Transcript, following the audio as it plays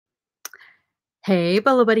Hey,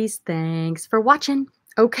 Bolo Buddies, thanks for watching.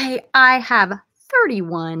 Okay, I have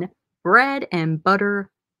 31 bread and butter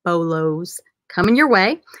bolos coming your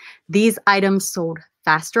way. These items sold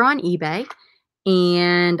faster on eBay,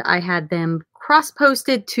 and I had them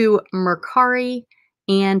cross-posted to Mercari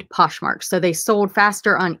and Poshmark. So they sold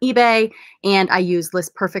faster on eBay, and I use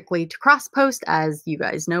List Perfectly to cross-post. As you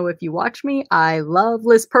guys know, if you watch me, I love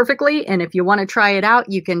List Perfectly, and if you want to try it out,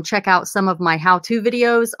 you can check out some of my how-to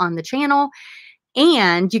videos on the channel.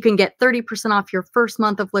 And you can get 30% off your first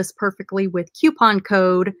month of List Perfectly with coupon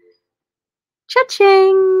code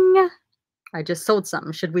cha-ching. I just sold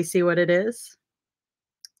something. Should we see what it is?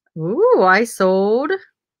 Ooh, I sold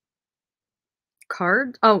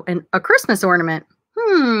card. Oh, and a Christmas ornament.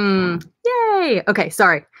 Yay. Okay,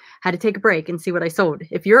 sorry. Had to take a break and see what I sold.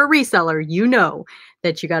 If you're a reseller, you know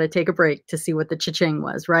that you got to take a break to see what the cha-ching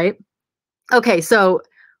was, right? Okay, so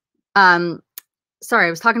sorry,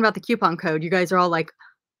 I was talking about the coupon code. You guys are all like,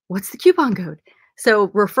 what's the coupon code? So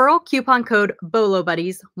referral coupon code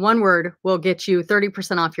bolobuddies, one word, will get you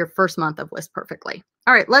 30% off your first month of List Perfectly.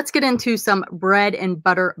 All right, let's get into some bread and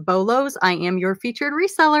butter bolos. I am your featured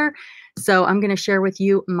reseller, so I'm going to share with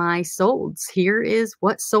you my solds. Here is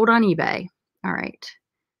what sold on eBay. All right.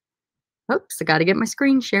 Oops, I got to get my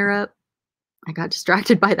screen share up. I got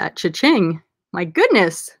distracted by that cha-ching. My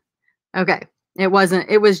goodness. Okay. It wasn't,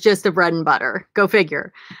 it was just a bread and butter. Go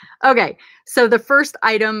figure. Okay, so the first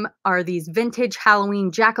item are these vintage Halloween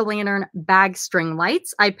jack-o'-lantern bag string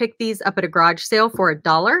lights. I picked these up at a garage sale for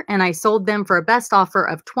 $1, and I sold them for a best offer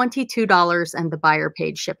of $22, and the buyer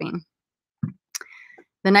paid shipping.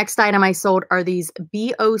 The next item I sold are these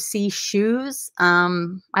BOC shoes.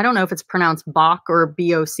 I don't know if it's pronounced Bach or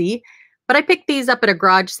BOC, but I picked these up at a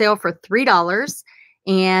garage sale for $3,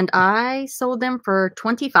 and I sold them for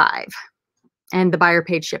 $25. And the buyer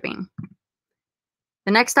paid shipping.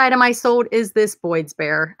 The next item I sold is this Boyd's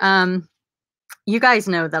Bear. You guys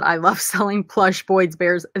know that I love selling plush Boyd's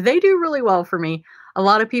Bears. They do really well for me. A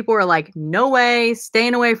lot of people are like, no way,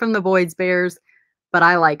 staying away from the Boyd's Bears, but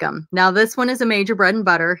I like them. Now, this one is a major bread and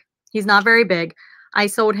butter. He's not very big. I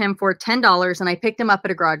sold him for $10, and I picked him up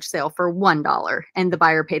at a garage sale for $1, and the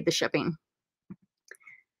buyer paid the shipping.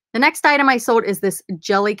 The next item I sold is this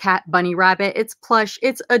Jellycat bunny rabbit. It's plush.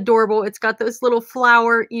 It's adorable. It's got those little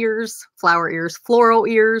floral ears,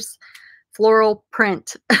 floral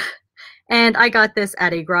print. And I got this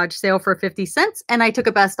at a garage sale for 50 cents, and I took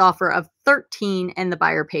a best offer of $13, and the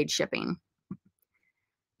buyer paid shipping.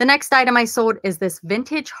 The next item I sold is this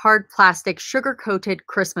vintage hard plastic sugar-coated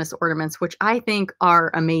Christmas ornaments, which I think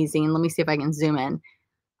are amazing. Let me see if I can zoom in.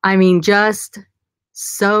 I mean, just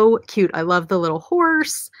so cute. I love the little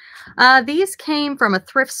horse. These came from a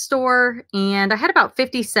thrift store, and I had about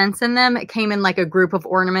 50 cents in them. It came in like a group of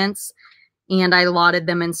ornaments, and I lotted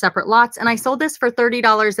them in separate lots, and I sold this for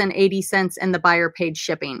 $30.80, and the buyer paid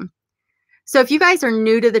shipping. So if you guys are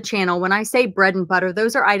new to the channel, when I say bread and butter,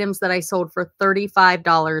 those are items that I sold for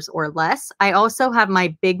 $35 or less. I also have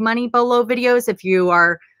my big money bolo videos. If you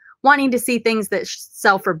are wanting to see things that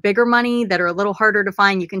sell for bigger money that are a little harder to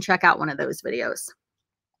find, you can check out one of those videos.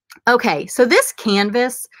 Okay, so this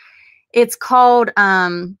canvas, it's called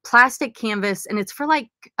plastic canvas, and it's for like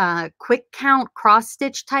quick count cross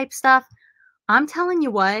stitch type stuff. I'm telling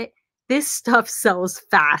you what, this stuff sells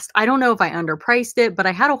fast. I don't know if I underpriced it, but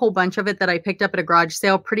I had a whole bunch of it that I picked up at a garage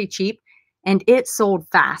sale pretty cheap, and it sold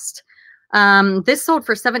fast. This sold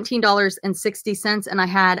for $17.60, and I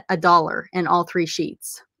had $1 in all 3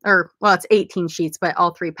 sheets. Or, well, it's 18 sheets, but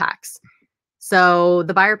all 3 packs. So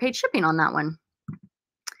the buyer paid shipping on that one.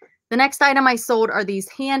 The next item I sold are these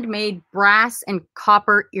handmade brass and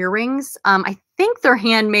copper earrings. I think they're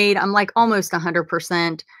handmade. I'm like almost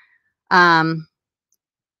 100%.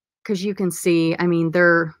 Because you can see, I mean,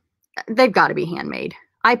 they've got to be handmade.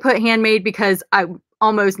 I put handmade because I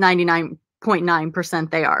almost 99.9%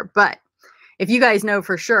 they are. But if you guys know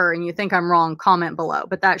for sure and you think I'm wrong, comment below.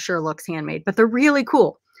 But that sure looks handmade. But they're really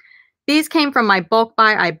cool. These came from my bulk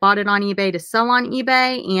buy. I bought it on eBay to sell on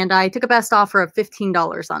eBay, and I took a best offer of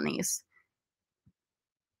 $15 on these.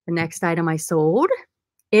 The next item I sold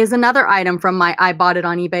is another item from my I bought it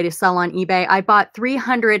on eBay to sell on eBay. I bought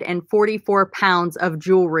 344 pounds of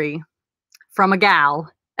jewelry from a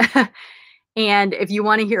gal. And if you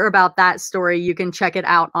want to hear about that story, you can check it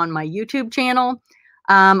out on my YouTube channel.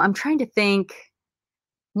 I'm trying to think.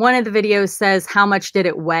 One of the videos says, how much did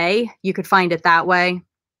it weigh? You could find it that way.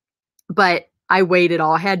 But I weighed it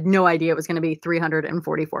all. I had no idea it was going to be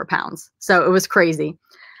 344 pounds. So it was crazy.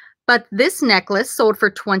 But this necklace sold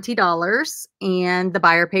for $20, and the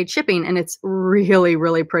buyer paid shipping, and it's really,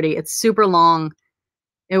 really pretty. It's super long.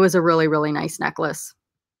 It was a really, really nice necklace.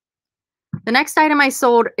 The next item I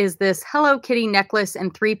sold is this Hello Kitty necklace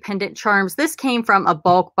and 3 pendant charms. This came from a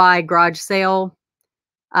bulk buy garage sale.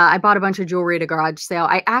 I bought a bunch of jewelry at a garage sale.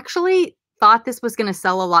 I actually thought this was going to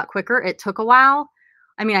sell a lot quicker. It took a while.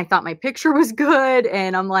 I mean, I thought my picture was good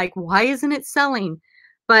and I'm like, why isn't it selling?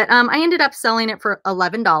 But I ended up selling it for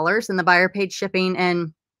 $11 and the buyer paid shipping.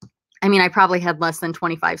 And I mean, I probably had less than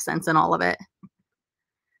 25 cents in all of it.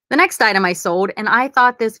 The next item I sold, and I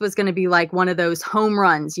thought this was going to be like one of those home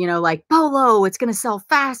runs, you know, like Bolo, it's going to sell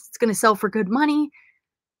fast. It's going to sell for good money.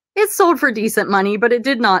 It sold for decent money, but it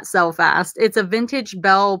did not sell fast. It's a vintage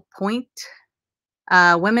Bell Point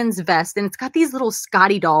women's vest, and it's got these little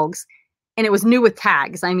Scotty dogs, and it was new with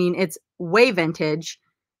tags. I mean, it's way vintage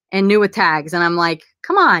and new with tags. And I'm like,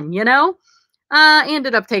 come on, you know?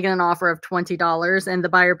 Ended up taking an offer of $20 and the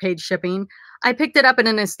buyer paid shipping. I picked it up at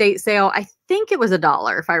an estate sale. I think it was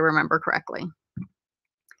 $1 if I remember correctly.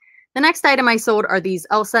 The next item I sold are these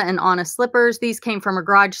Elsa and Anna slippers. These came from a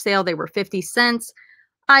garage sale. They were 50 cents.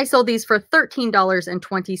 I sold these for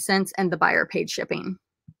 $13.20 and the buyer paid shipping.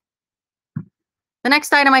 The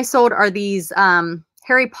next item I sold are these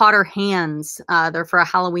Harry Potter hands. They're for a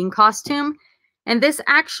Halloween costume. And this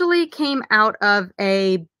actually came out of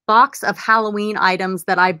a box of Halloween items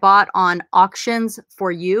that I bought on Auctions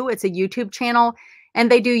for You. It's a YouTube channel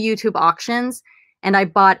and they do YouTube auctions. And I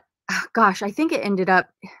bought, oh gosh, I think it ended up,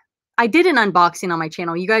 I did an unboxing on my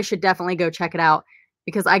channel. You guys should definitely go check it out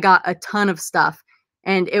because I got a ton of stuff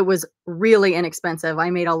and it was really inexpensive. I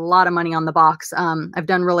made a lot of money on the box. I've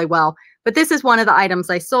done really well, but this is one of the items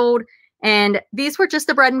I sold. And these were just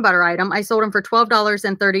a bread and butter item. I sold them for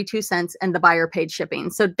 $12.32 and the buyer paid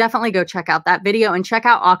shipping. So definitely go check out that video and check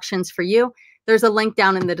out Auctions for You. There's a link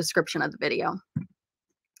down in the description of the video.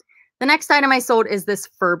 The next item I sold is this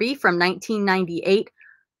Furby from 1998.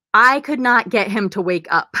 I could not get him to wake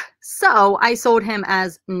up. So I sold him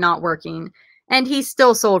as not working. And he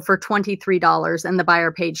still sold for $23 and the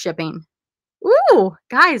buyer paid shipping. Ooh,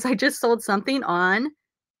 guys, I just sold something on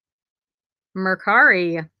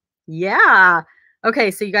Mercari. Yeah.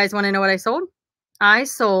 Okay, so you guys want to know what I sold? I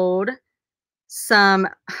sold some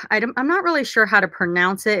item. I'm not really sure how to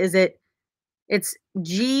pronounce it. It's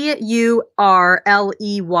G-U-R-L-E-Y.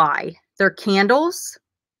 They're candles.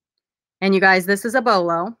 And you guys, this is a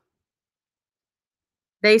bolo.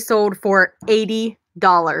 They sold for $80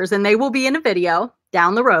 and they will be in a video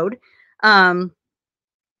down the road. 80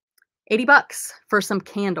 bucks for some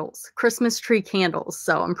candles, Christmas tree candles.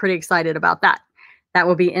 So I'm pretty excited about that. That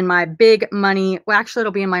will be in my big money. Well, actually,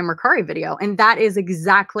 it'll be in my Mercari video. And that is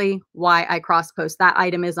exactly why I cross post. That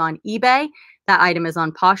item is on eBay. That item is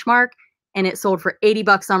on Poshmark. And it sold for 80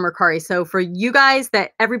 bucks on Mercari. So for you guys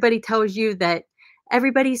that everybody tells you that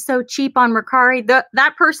everybody's so cheap on Mercari,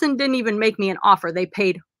 that person didn't even make me an offer. They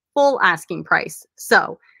paid full asking price.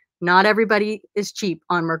 So not everybody is cheap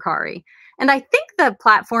on Mercari. And I think the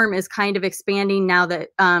platform is kind of expanding now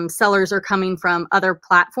that sellers are coming from other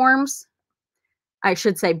platforms. I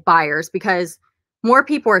should say buyers, because more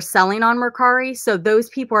people are selling on Mercari. So those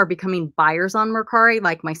people are becoming buyers on Mercari,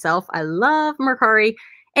 like myself. I love Mercari.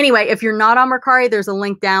 Anyway, if you're not on Mercari, there's a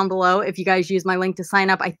link down below. If you guys use my link to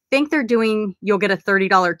sign up, I think you'll get a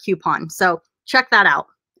 $30 coupon. So check that out.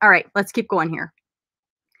 All right, let's keep going here.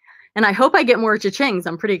 And I hope I get more cha-chings.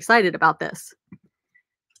 I'm pretty excited about this.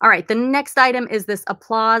 All right, the next item is this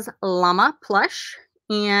Applause Llama plush,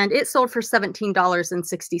 and it sold for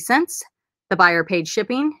 $17.60. The buyer paid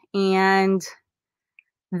shipping, and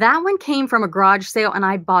that one came from a garage sale, and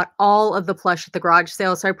I bought all of the plush at the garage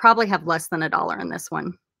sale, so I probably have less than $1 in this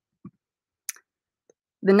one.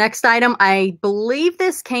 The next item, I believe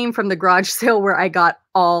this came from the garage sale where I got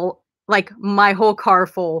my whole car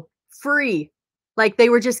full free. Like they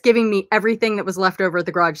were just giving me everything that was left over at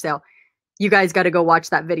the garage sale. You guys got to go watch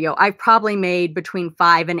that video. I probably made between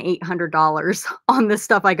 $500 and $800 on the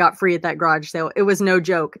stuff I got free at that garage sale. It was no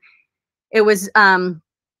joke. It was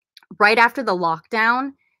right after the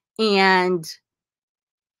lockdown, and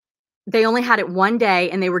they only had it one day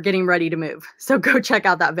and they were getting ready to move. So go check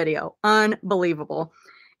out that video. Unbelievable.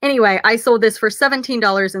 Anyway, I sold this for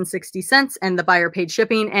 $17.60 and the buyer paid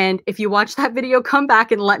shipping. And if you watch that video, come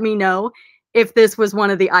back and let me know if this was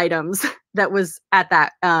one of the items that was at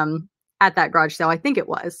that garage sale. I think it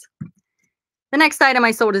was. The next item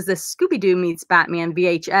I sold is this Scooby-Doo meets Batman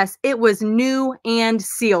VHS. It was new and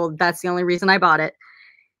sealed. That's the only reason I bought it.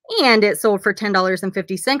 And it sold for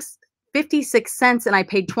 $10.56, and I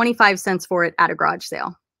paid 25 cents for it at a garage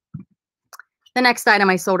sale. The next item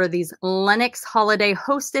I sold are these Lennox Holiday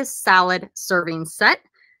Hostess Salad Serving Set.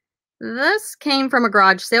 This came from a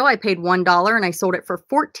garage sale. I paid $1 and I sold it for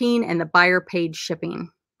 $14 and the buyer paid shipping.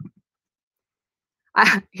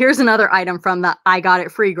 Here's another item from the I got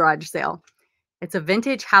it free garage sale. It's a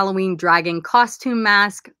vintage Halloween dragon costume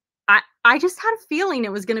mask. I just had a feeling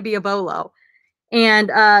it was going to be a bolo. And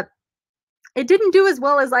it didn't do as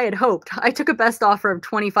well as I had hoped. I took a best offer of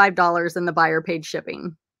 $25 and the buyer paid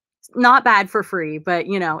shipping. Not bad for free, but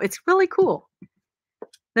you know, it's really cool.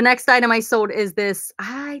 The next item I sold is this,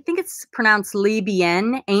 I think it's pronounced Li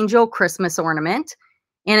Bien angel Christmas ornament.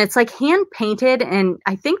 And it's like hand painted, and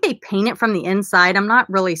I think they paint it from the inside. I'm not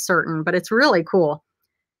really certain, but it's really cool.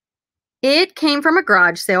 It came from a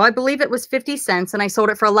garage sale. I believe it was 50 cents, and I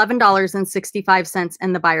sold it for $11.65,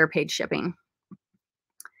 and the buyer paid shipping.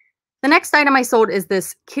 The next item I sold is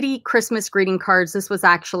this kitty Christmas greeting cards. This was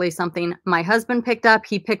actually something my husband picked up.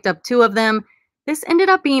 He picked up 2 of them. This ended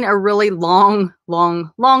up being a really long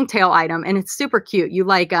tail item, and it's super cute. You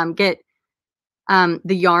like get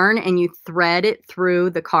the yarn and you thread it through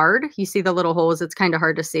the card. You see the little holes. It's kind of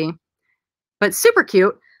hard to see, but super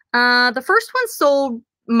cute. The first one sold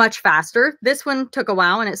much faster. This one took a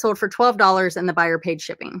while, and it sold for $12, and the buyer paid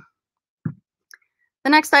shipping. The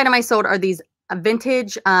next item I sold are these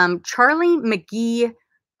vintage Charlie McGee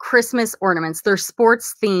Christmas ornaments. They're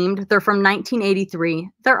sports themed. They're from 1983.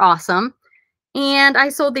 They're awesome. And I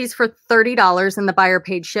sold these for $30, and the buyer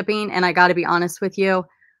paid shipping. And I got to be honest with you,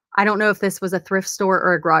 I don't know if this was a thrift store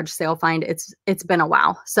or a garage sale find. It's been a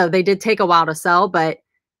while. So they did take a while to sell, but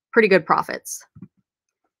pretty good profits.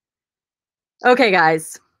 Okay,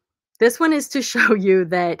 guys, this one is to show you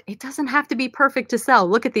that it doesn't have to be perfect to sell.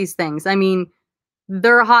 Look at these things. I mean,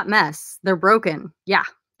 they're a hot mess. They're broken. Yeah.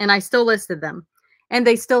 And I still listed them. And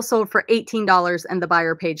they still sold for $18, and the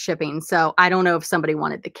buyer paid shipping. So I don't know if somebody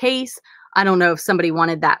wanted the case. I don't know if somebody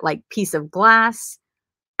wanted that like piece of glass.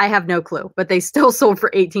 I have no clue, but they still sold for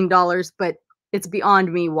 $18, but it's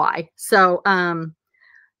beyond me why. So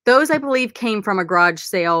those I believe came from a garage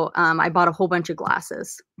sale. I bought a whole bunch of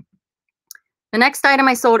glasses. The next item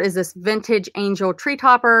I sold is this vintage angel tree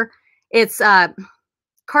topper. It's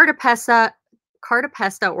cartapesta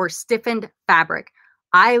or stiffened fabric.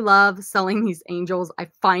 I love selling these angels. I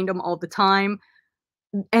find them all the time,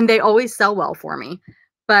 and they always sell well for me.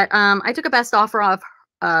 But I took a best offer of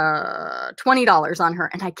 $20 on her,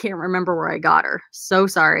 and I can't remember where I got her. So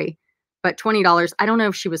sorry, but $20. I don't know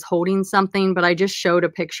if she was holding something, but I just showed a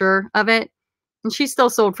picture of it, and she still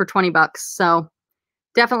sold for 20 bucks. So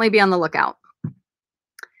definitely be on the lookout.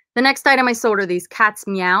 The next item I sold are these Cats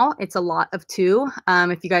Meow. It's a lot of 2.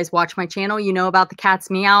 If you guys watch my channel, you know about the Cats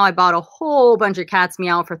Meow. I bought a whole bunch of Cats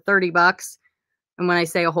Meow for 30 bucks. And when I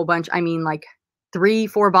say a whole bunch, I mean like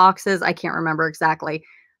 3-4 boxes. I can't remember exactly.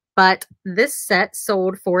 But this set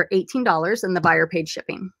sold for $18, and the buyer paid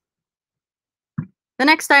shipping. The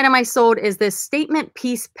next item I sold is this statement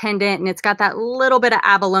piece pendant, and it's got that little bit of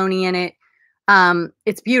abalone in it.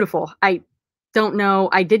 It's beautiful. I don't know.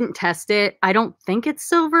 I didn't test it. I don't think it's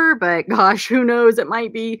silver, but gosh, who knows? It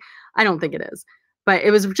might be. I don't think it is. But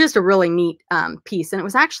it was just a really neat piece, and it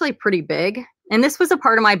was actually pretty big. And this was a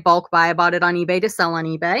part of my bulk buy. I bought it on eBay to sell on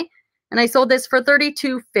eBay, and I sold this for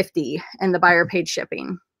 $32.50, and the buyer paid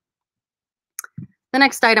shipping. The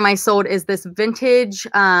next item I sold is this vintage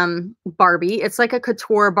Barbie. It's like a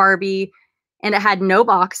couture Barbie, and it had no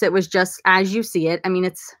box. It was just as you see it. I mean,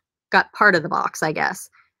 it's got part of the box, I guess.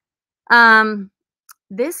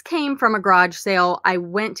 This came from a garage sale. I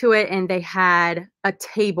went to it, and they had a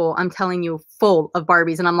table, I'm telling you, full of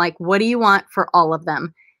Barbies. And I'm like, what do you want for all of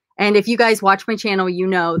them? And if you guys watch my channel, you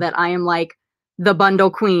know that I am like the bundle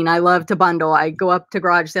queen. I love to bundle. I go up to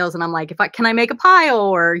garage sales, and I'm like, can I make a pile?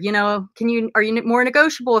 Or, you know, are you more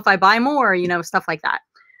negotiable if I buy more, you know, stuff like that.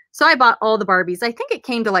 So I bought all the Barbies. I think it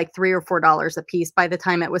came to like $3 or $4 a piece by the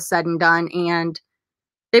time it was said and done. And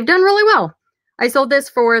they've done really well. I sold this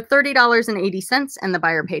for $30.80, and the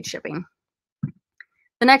buyer paid shipping.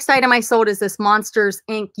 The next item I sold is this Monsters,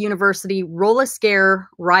 Inc. University Roll-A-Scare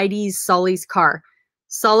Rideys Sully's car.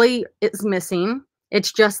 Sully is missing.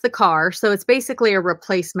 It's just the car. So it's basically a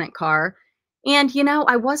replacement car. And, you know,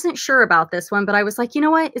 I wasn't sure about this one, but I was like, you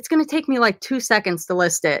know what? It's going to take me like 2 seconds to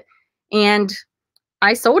list it. And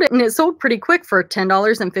I sold it, and it sold pretty quick for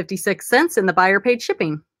 $10.56, and the buyer paid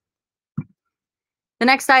shipping. The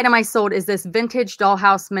next item I sold is this vintage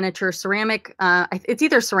dollhouse miniature ceramic. It's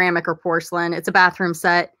either ceramic or porcelain. It's a bathroom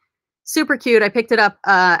set. Super cute. I picked it up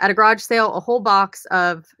at a garage sale, a whole box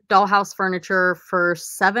of dollhouse furniture for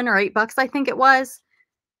 $7 or $8, I think it was.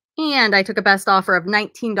 And I took a best offer of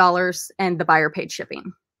 $19, and the buyer paid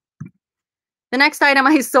shipping. The next item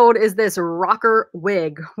I sold is this rocker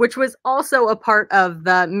wig, which was also a part of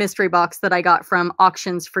the mystery box that I got from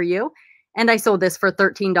Auctions for You. And I sold this for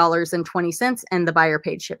 $13.20, and the buyer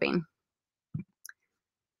paid shipping.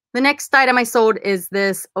 The next item I sold is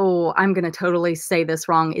this. Oh, I'm going to totally say this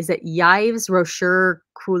wrong. Is it Yves Rocher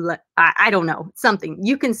Coule? I don't know. Something.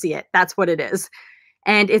 You can see it. That's what it is.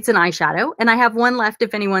 And it's an eyeshadow. And I have one left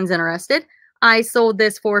if anyone's interested. I sold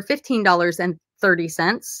this for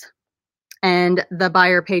 $15.30. And the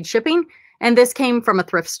buyer paid shipping. And this came from a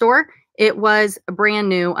thrift store. It was brand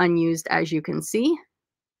new, unused, as you can see.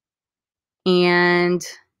 And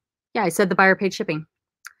yeah, I said the buyer paid shipping.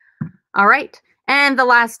 All right. And the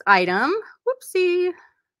last item, whoopsie,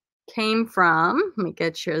 came from, let me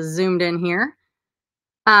get you zoomed in here.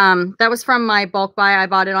 That was from my bulk buy. I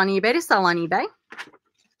bought it on eBay to sell on eBay.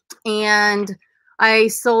 And I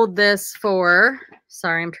sold this for,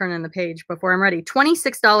 sorry, I'm turning the page before I'm ready,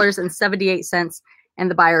 $26.78,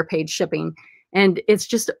 and the buyer paid shipping. And it's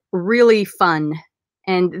just really fun.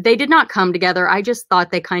 And they did not come together. I just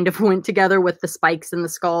thought they kind of went together with the spikes and the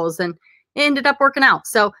skulls, and it ended up working out.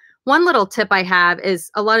 So one little tip I have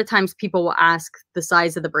is a lot of times people will ask the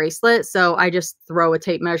size of the bracelet. So I just throw a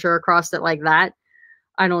tape measure across it like that.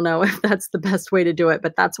 I don't know if that's the best way to do it,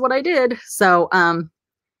 but that's what I did. So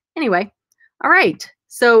anyway, all right.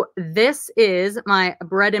 So this is my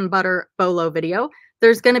bread and butter bolo video.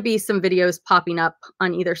 There's going to be some videos popping up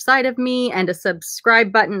on either side of me and a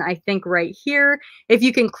subscribe button, I think right here. If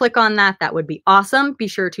you can click on that, that would be awesome. Be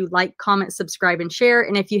sure to like, comment, subscribe, and share.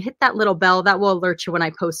 And if you hit that little bell, that will alert you when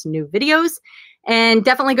I post new videos. And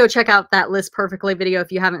definitely go check out that List Perfectly video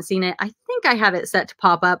if you haven't seen it. I think I have it set to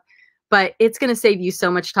pop up, but it's going to save you so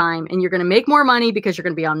much time and you're going to make more money because you're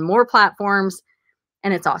going to be on more platforms.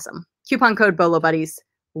 And it's awesome. Coupon code bolobuddies,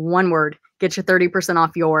 one word, get you 30%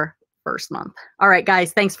 off your first month. All right,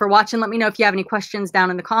 guys, thanks for watching. Let me know if you have any questions down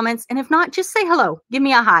in the comments. And if not, just say hello. Give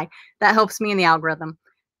me a hi. That helps me in the algorithm.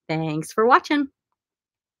 Thanks for watching.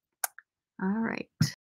 All right.